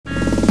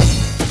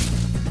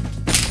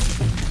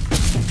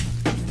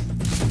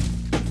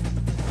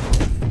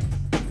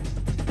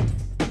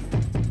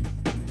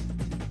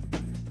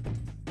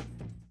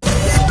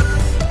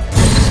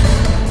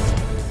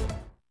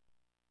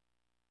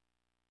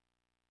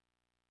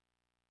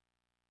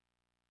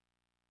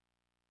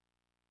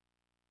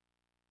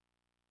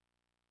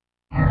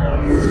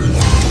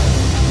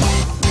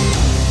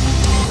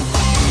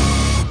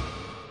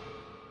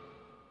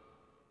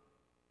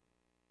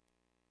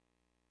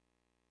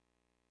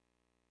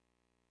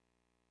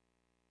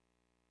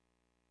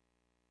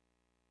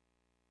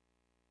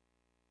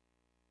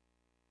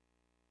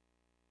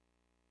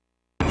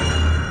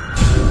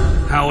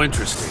How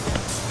interesting.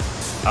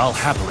 I'll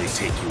happily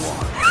take you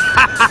on.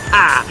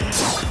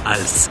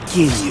 I'll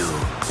skin you.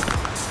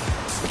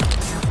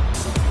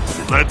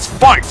 Let's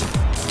fight!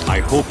 I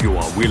hope you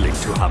are willing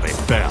to have a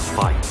fair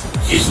fight.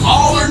 It's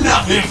all or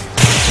nothing.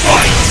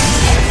 Fight!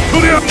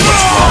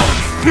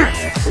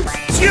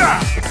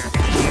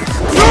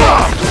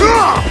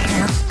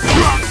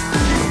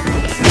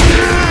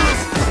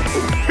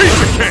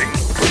 Piece of cake!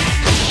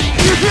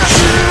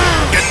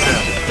 Get them!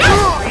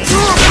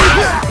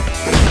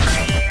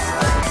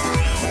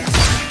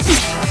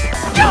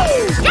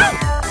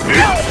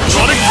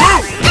 Sonic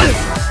boom!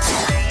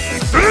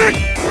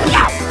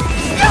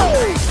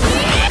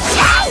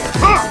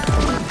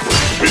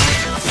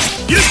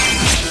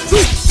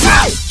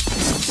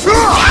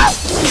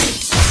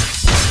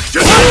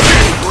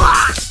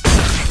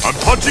 I'm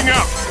punching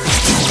out!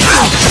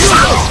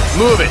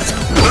 Move it!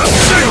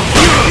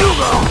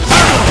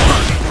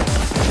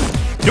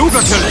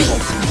 Yoga Tell!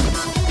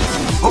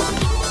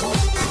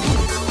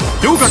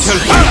 Yoga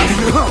Tell!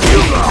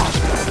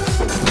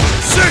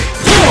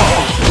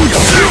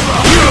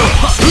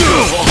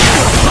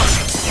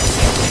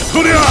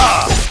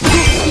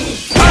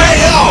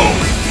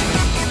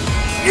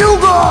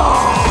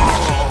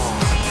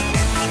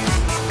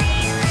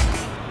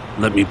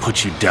 Let me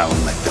put you down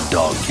like the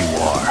dog you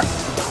are.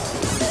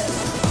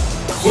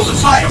 Will the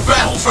tide of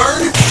battle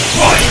turn?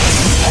 Fight!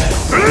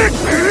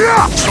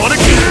 Sonic!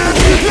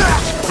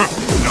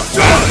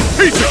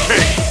 Piece of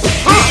cake!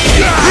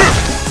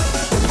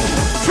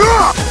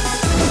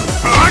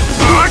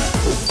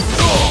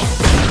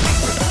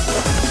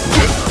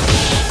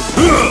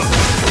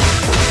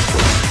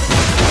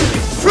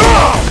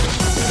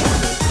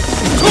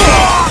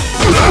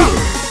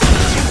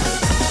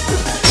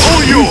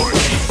 All yours!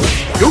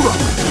 Yoga!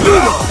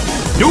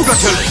 Yoga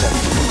Tell!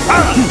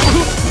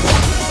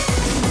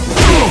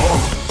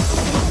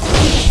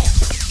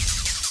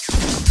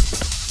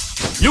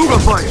 Yoga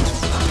fire!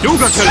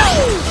 Yoga Tell!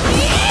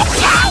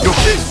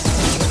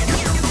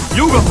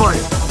 Yoga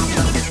fire!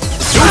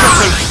 Yoga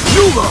Tell!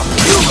 Yoga!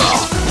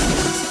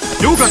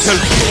 Yoga Tell!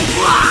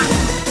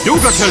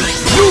 Yoga Tell!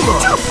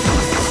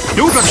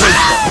 Yoga Tell!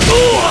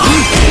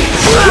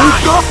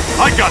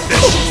 I got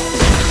this!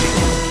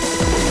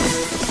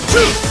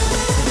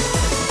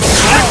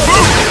 Sonic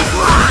boom!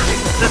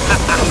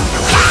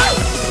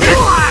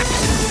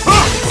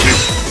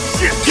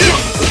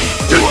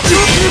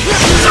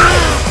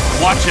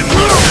 Watch him!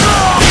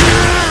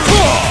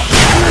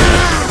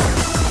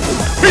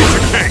 Piece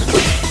of cake!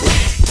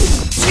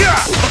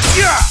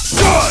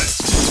 Good!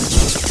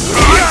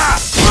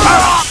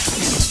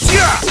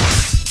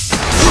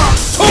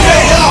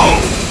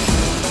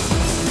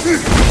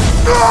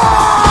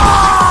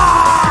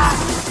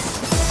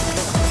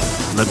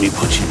 Let me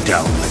put you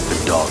down like the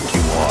dog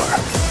you are.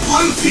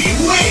 Blue team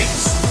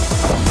wins!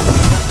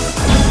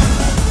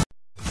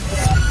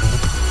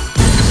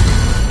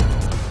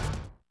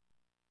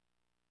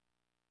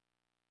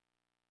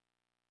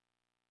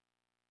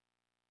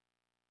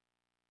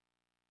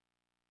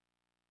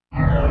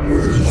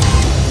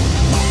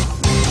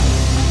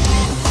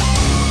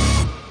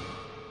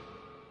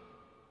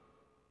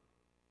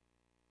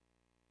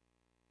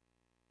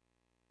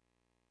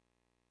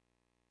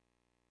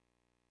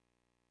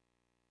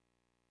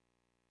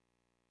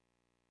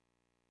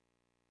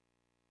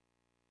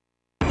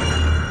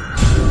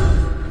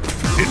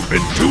 It's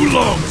been too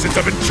long since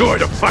I've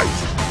enjoyed a fight.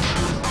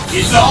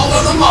 It's all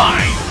on the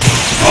line.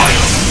 Fight!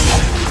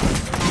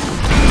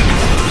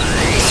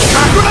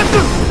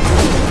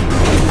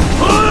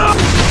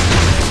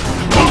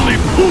 Only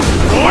fools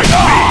avoid me!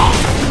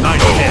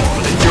 Nice hit,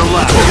 but it's your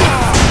last.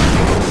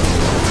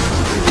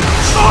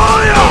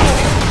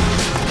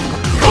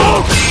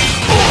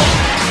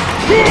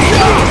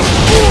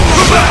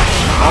 Come back!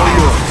 All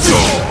yours.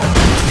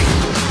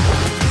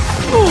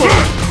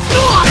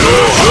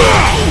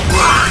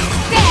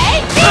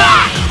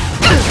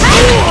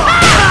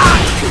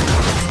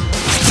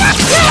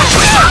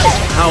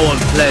 How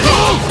unpleasant.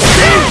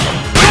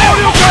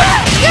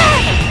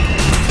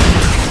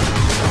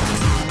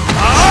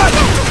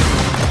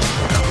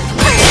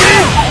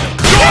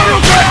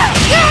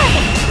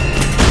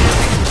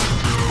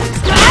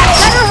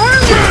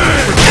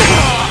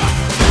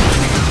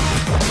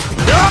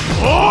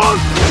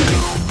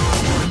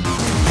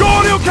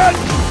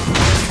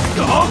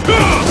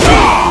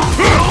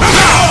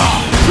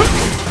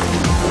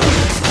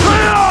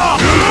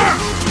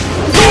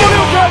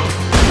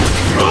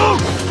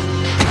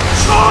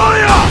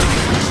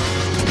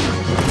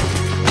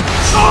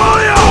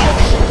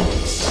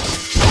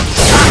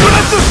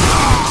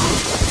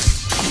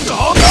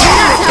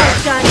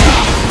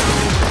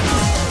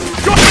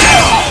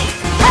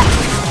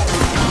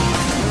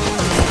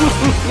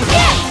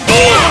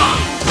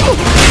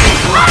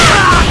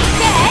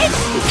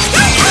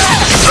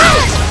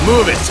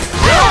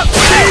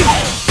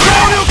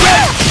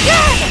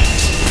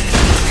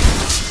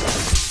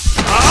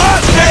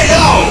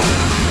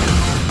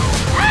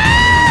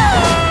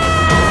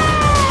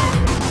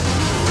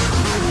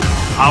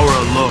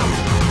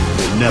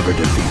 never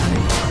defeat me.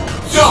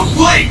 Don't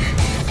blink!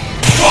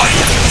 Fight!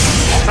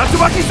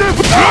 Tatsumaki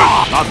Senpu!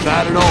 Not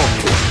bad at all.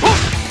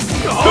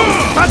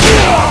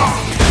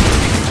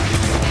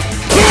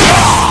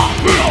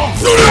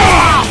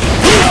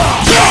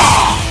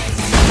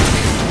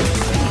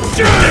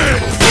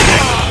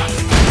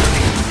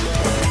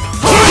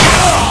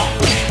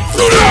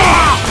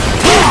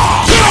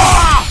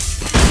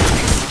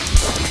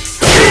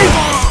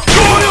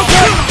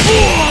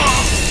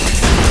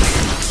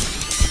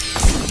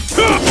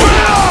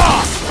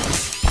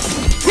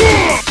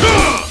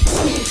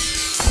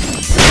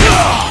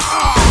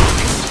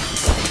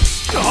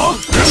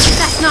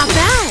 That's not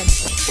bad.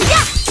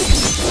 Yeah.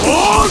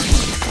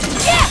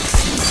 Yeah.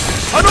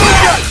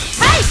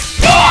 Hey.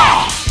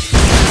 Yeah.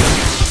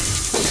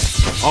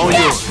 All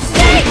yours.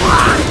 Stay.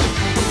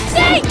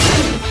 Stay.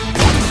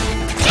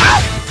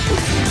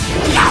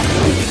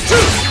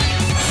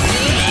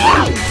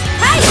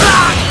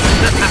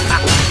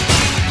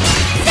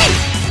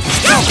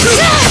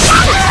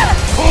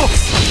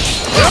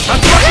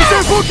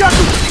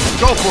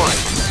 Go for it.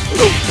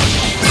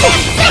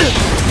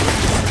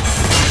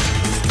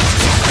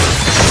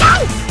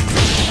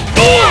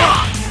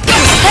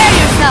 Prepare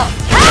yourself.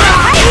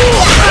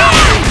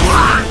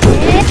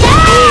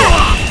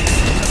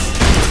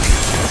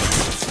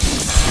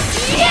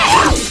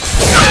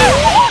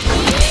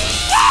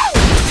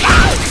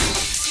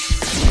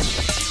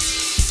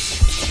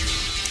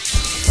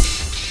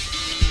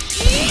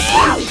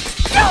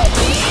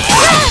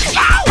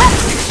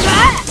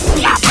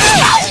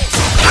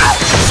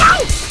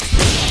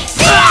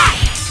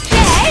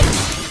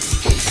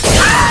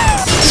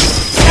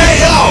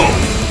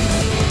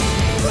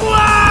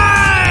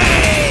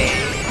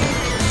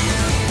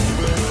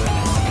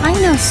 I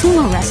know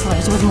sumo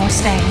wrestlers with more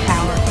staying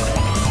power.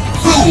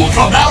 Who will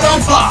come out on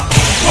top?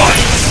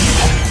 Fight!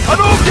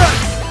 Hadouken!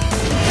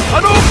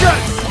 Hadouken!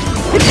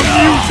 With the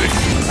music!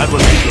 That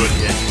was a good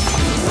hit.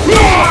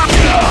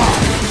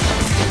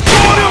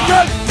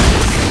 Hadouken!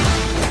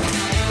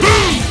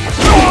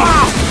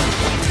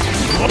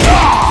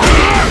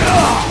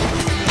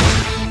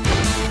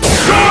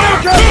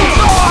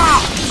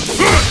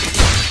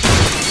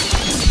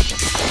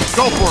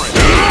 Go for it.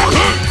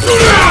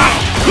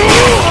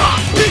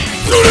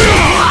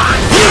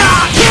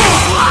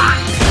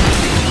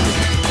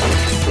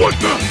 What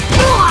the?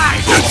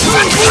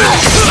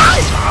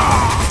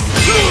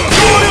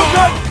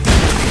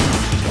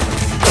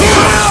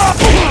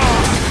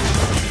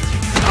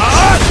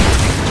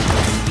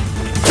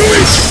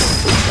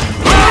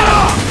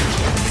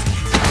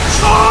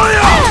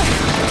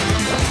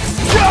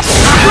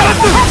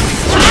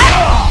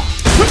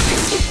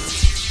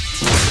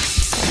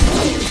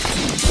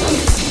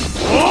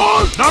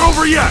 Not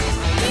over yet!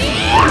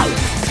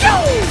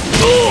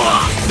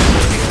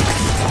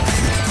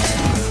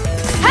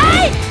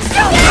 Hey!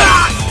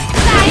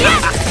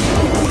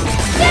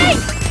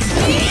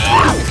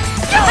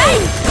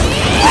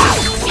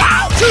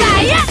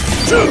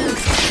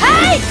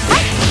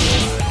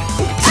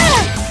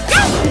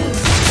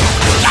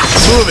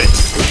 Move it.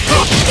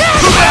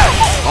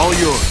 All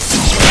yours.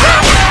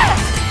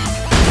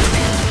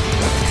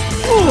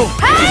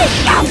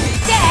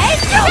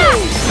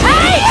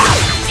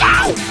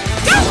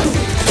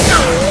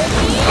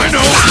 I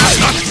know,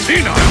 not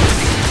senile!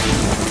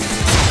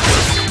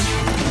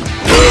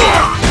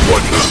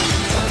 What the?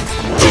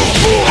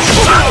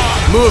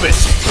 Move it.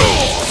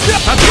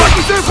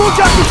 Tatsumaki Senpu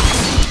Jaku!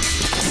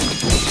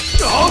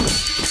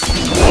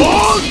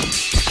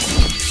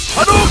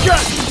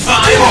 Hadouken!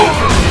 Time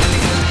over!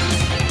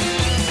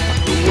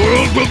 The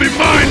world will be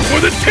mine for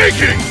the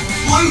taking!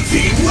 Blue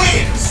team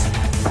wins!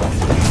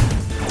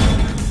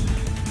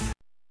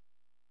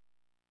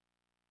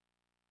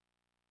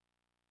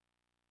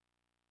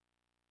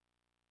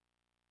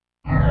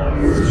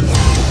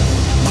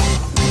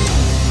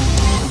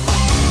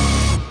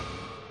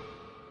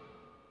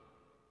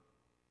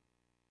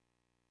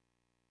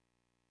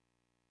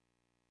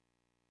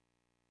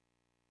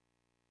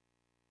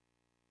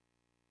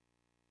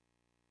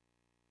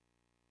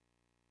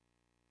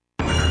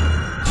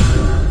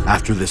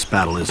 After this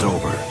battle is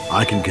over,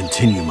 I can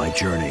continue my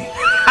journey.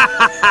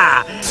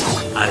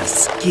 I'll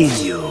skin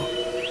you.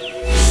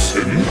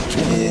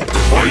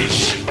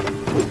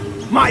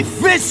 My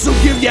fists will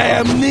give you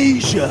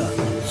amnesia.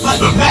 Let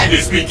the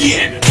madness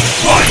begin!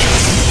 Fight!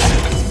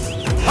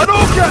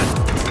 Hadouken!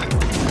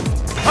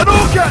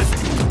 Hadouken!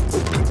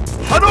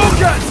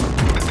 Hadouken!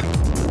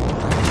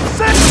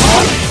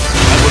 Senpu!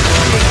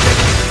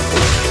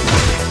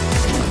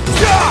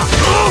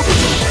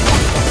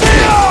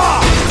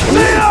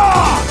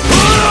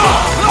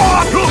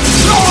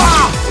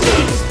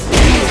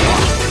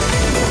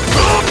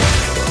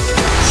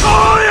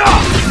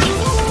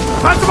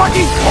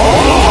 Tatsumaki!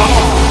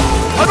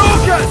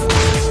 Hadouken!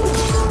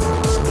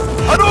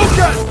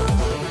 Hadouken!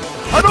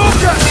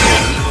 Hadouken!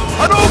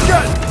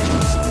 Hadouken!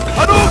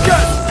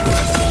 Hadouken!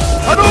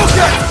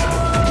 Hadouken!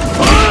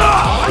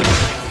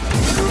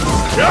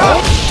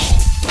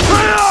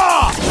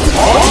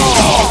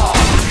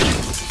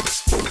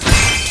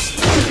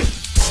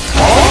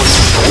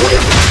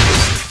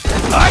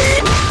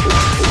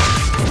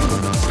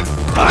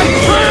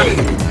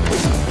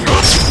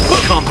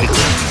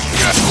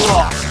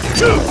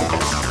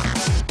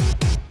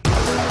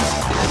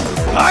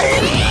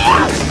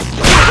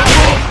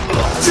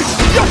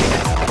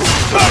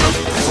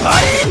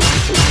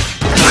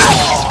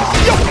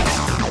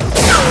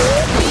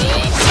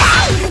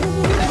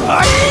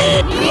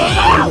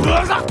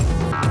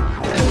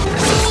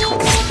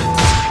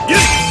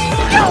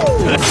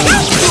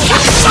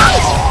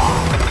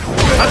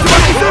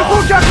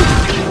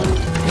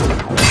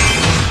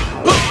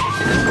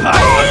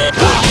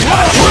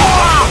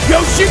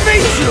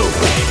 Yoshimitsu!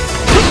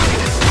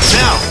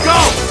 Now, go!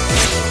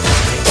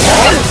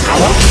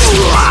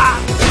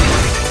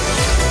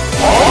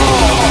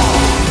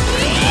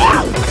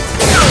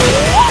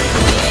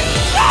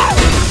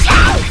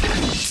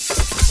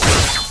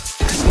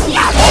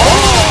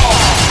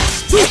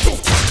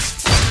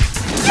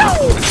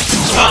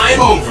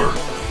 Time over!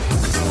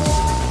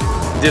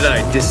 Did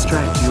I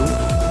distract you?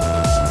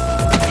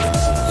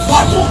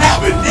 What will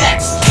happen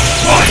next?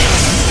 Fight!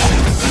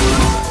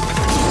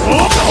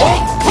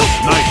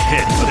 Nice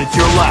hit, but it's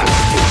your last.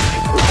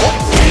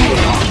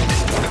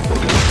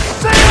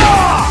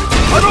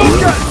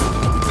 Hadouken!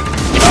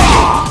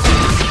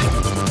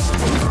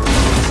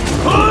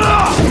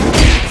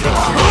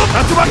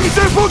 Tatsumaki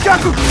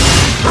Senpukyaku!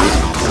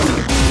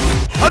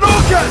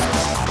 Hadouken!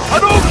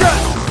 Hadouken!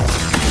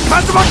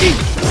 Tatsumaki!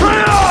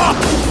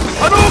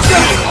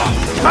 Hadouken!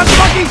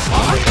 Tatsumaki!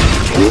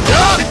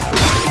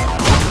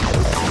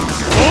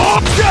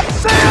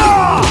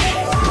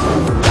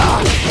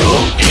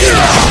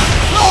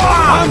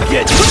 I'm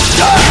getting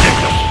done!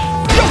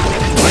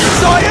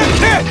 Giant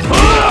hit!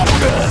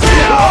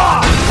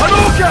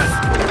 Hadouken!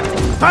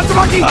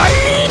 Tatsumaki!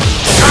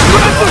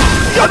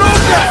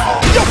 Hadouken!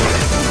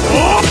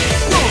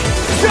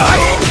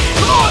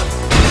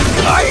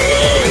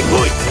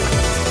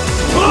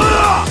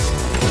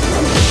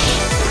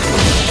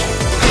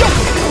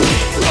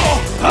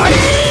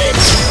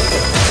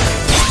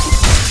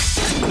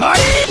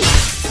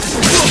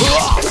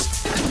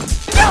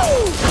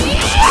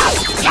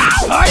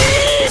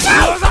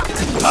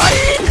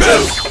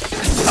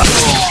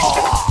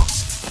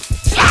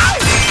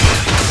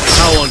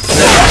 How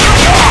unfair!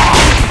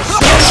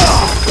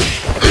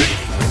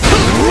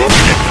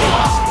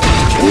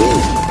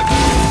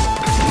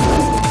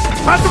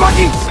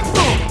 Tatsumaki!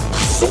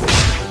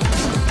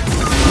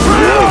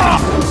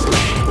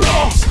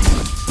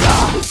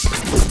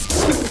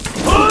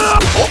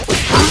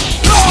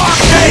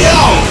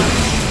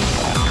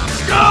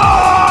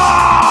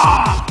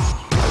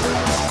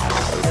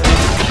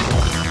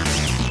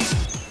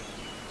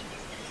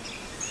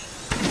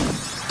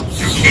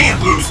 You can't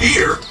lose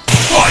here!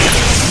 Fight!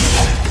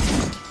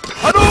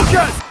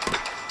 Hadouken!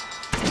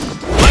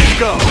 Let's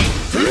go!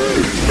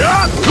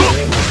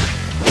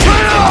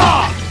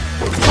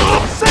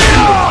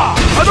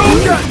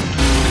 Hadouken!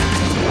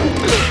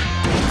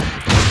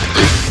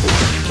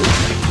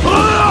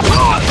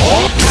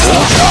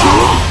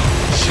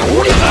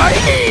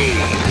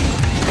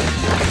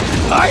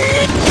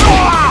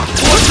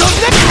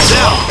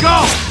 Now, go!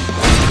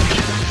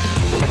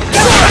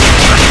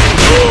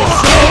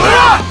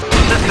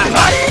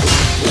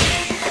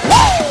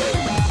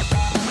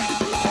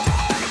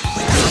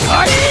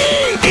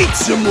 Eat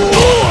some more!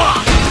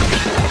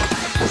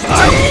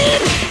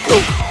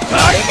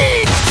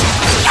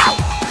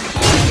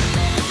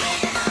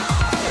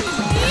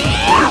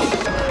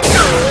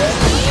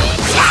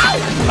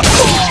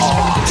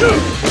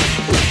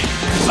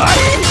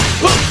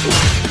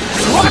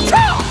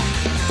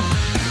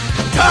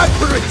 Time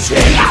for a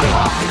change!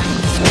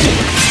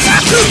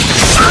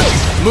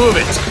 Move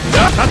it!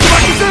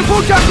 Tatsumaki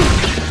Senpukyaku!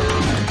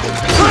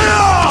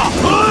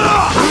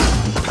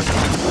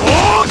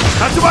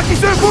 Tatsumaki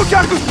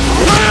Senpukyaku!